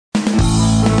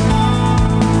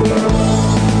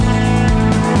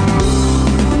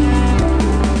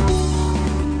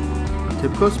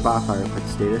Typical Spotfire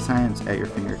puts data science at your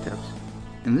fingertips.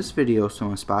 In this video,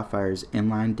 some of Spotfire's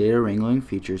inline data wrangling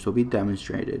features will be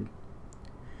demonstrated.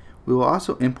 We will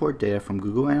also import data from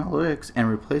Google Analytics and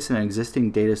replace an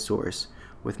existing data source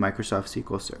with Microsoft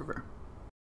SQL Server.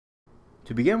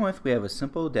 To begin with, we have a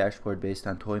simple dashboard based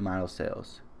on toy model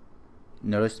sales.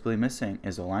 Noticeably missing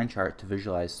is a line chart to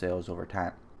visualize sales over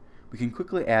time. We can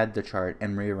quickly add the chart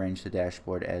and rearrange the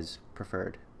dashboard as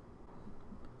preferred.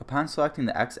 Upon selecting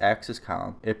the x-axis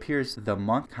column, it appears the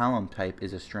month column type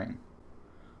is a string.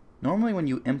 Normally when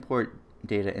you import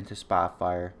data into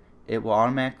Spotfire, it will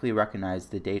automatically recognize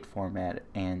the date format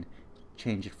and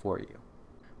change it for you.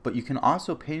 But you can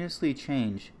also painlessly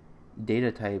change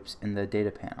data types in the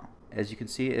data panel. As you can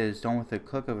see, it is done with a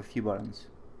click of a few buttons.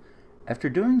 After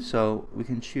doing so, we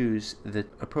can choose the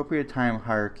appropriate time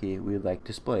hierarchy we would like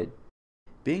displayed.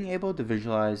 Being able to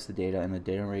visualize the data in the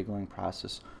data wrangling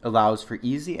process allows for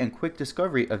easy and quick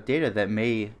discovery of data that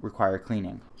may require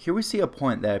cleaning. Here we see a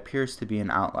point that appears to be an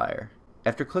outlier.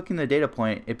 After clicking the data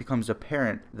point, it becomes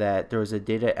apparent that there is a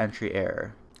data entry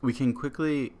error. We can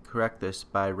quickly correct this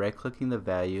by right-clicking the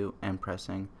value and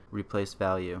pressing Replace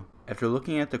Value. After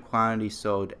looking at the quantity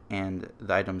sold and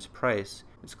the item's price,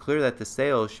 it's clear that the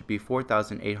sales should be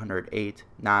 4,808,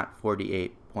 not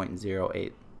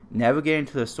 48.08. Navigating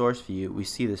to the source view, we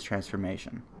see this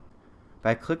transformation.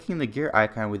 By clicking the gear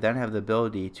icon, we then have the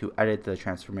ability to edit the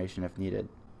transformation if needed.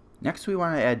 Next, we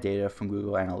want to add data from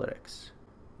Google Analytics.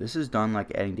 This is done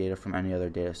like adding data from any other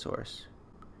data source.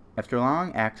 After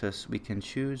allowing access, we can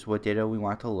choose what data we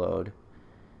want to load,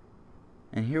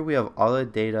 and here we have all the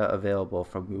data available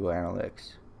from Google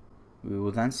Analytics. We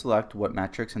will then select what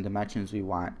metrics and dimensions we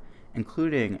want,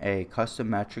 including a custom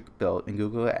metric built in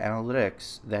Google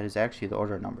Analytics that is actually the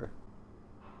order number.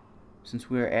 Since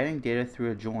we are adding data through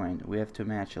a join, we have to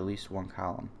match at least one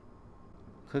column.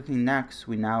 Clicking Next,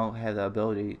 we now have the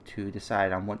ability to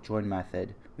decide on what join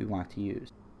method we want to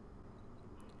use.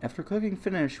 After clicking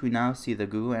Finish, we now see the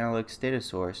Google Analytics data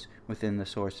source within the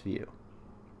source view.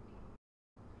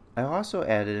 I also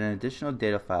added an additional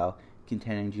data file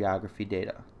containing geography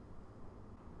data.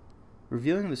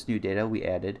 Reviewing this new data we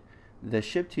added, the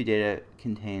ship-to data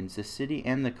contains the city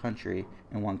and the country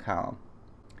in one column.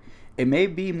 It may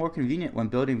be more convenient when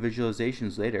building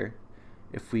visualizations later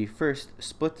if we first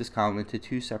split this column into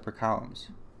two separate columns.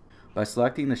 By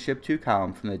selecting the ship-to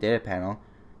column from the data panel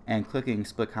and clicking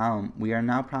Split Column, we are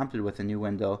now prompted with a new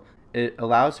window. It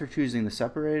allows for choosing the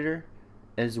separator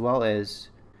as well as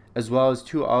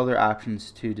two other options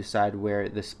to decide where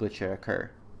the split should occur.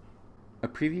 A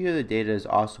preview of the data is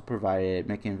also provided,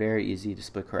 making it very easy to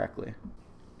split correctly.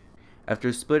 After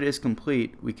a split is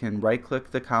complete, we can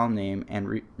right-click the column name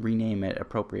and rename it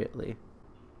appropriately.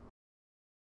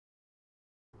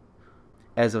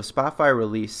 As of Spotfire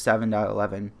release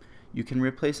 7.11, you can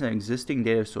replace an existing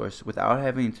data source without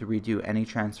having to redo any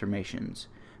transformations,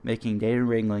 making data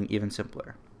wrangling even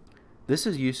simpler. This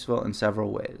is useful in several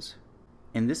ways.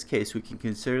 In this case, we can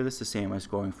consider this the same as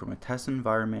going from a test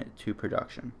environment to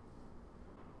production.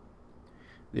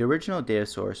 The original data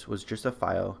source was just a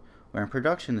file, where in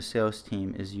production the sales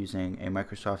team is using a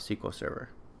Microsoft SQL Server.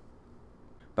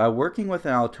 By working with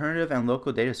an alternative and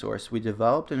local data source, we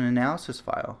developed an analysis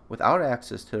file without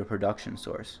access to the production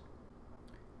source,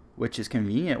 which is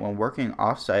convenient when working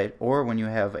off-site or when you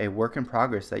have a work in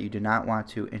progress that you do not want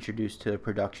to introduce to the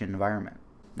production environment.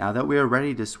 Now that we are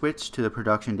ready to switch to the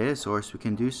production data source, we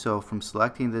can do so from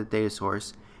selecting the data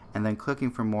source and then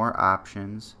clicking for more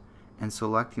options and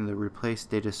selecting the Replace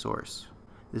Data Source.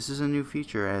 This is a new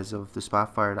feature as of the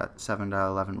Spotfire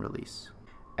 7.11 release.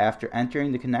 After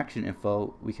entering the connection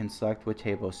info, we can select what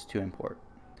tables to import.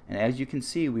 And as you can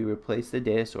see, we replace the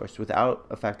data source without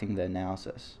affecting the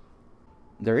analysis.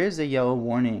 There is a yellow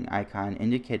warning icon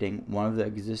indicating one of the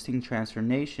existing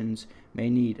transformations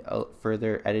may need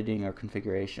further editing or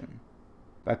configuration.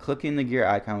 By clicking the gear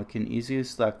icon, we can easily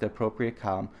select the appropriate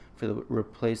column for the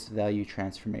replace value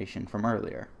transformation from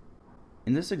earlier.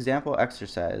 In this example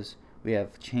exercise, we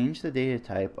have changed the data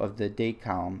type of the date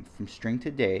column from string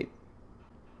to date.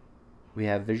 We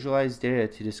have visualized data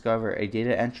to discover a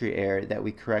data entry error that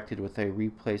we corrected with a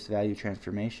replace value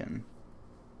transformation.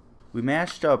 We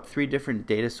matched up three different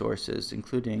data sources,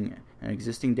 including an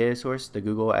existing data source, the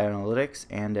Google Analytics,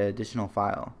 and an additional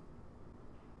file.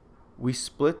 We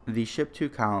split the ship-to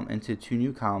column into two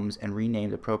new columns and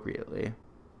renamed appropriately.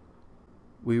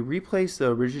 We replaced the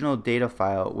original data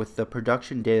file with the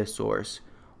production data source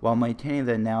while maintaining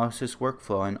the analysis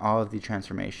workflow in all of the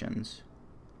transformations.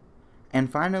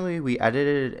 And finally, we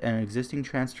edited an existing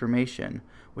transformation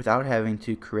without having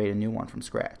to create a new one from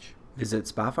scratch. Visit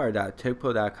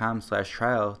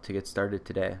spotfire.typical.com/trial to get started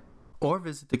today. or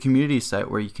visit the community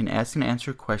site where you can ask and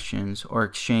answer questions or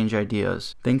exchange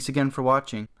ideas. Thanks again for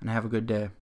watching, and have a good day.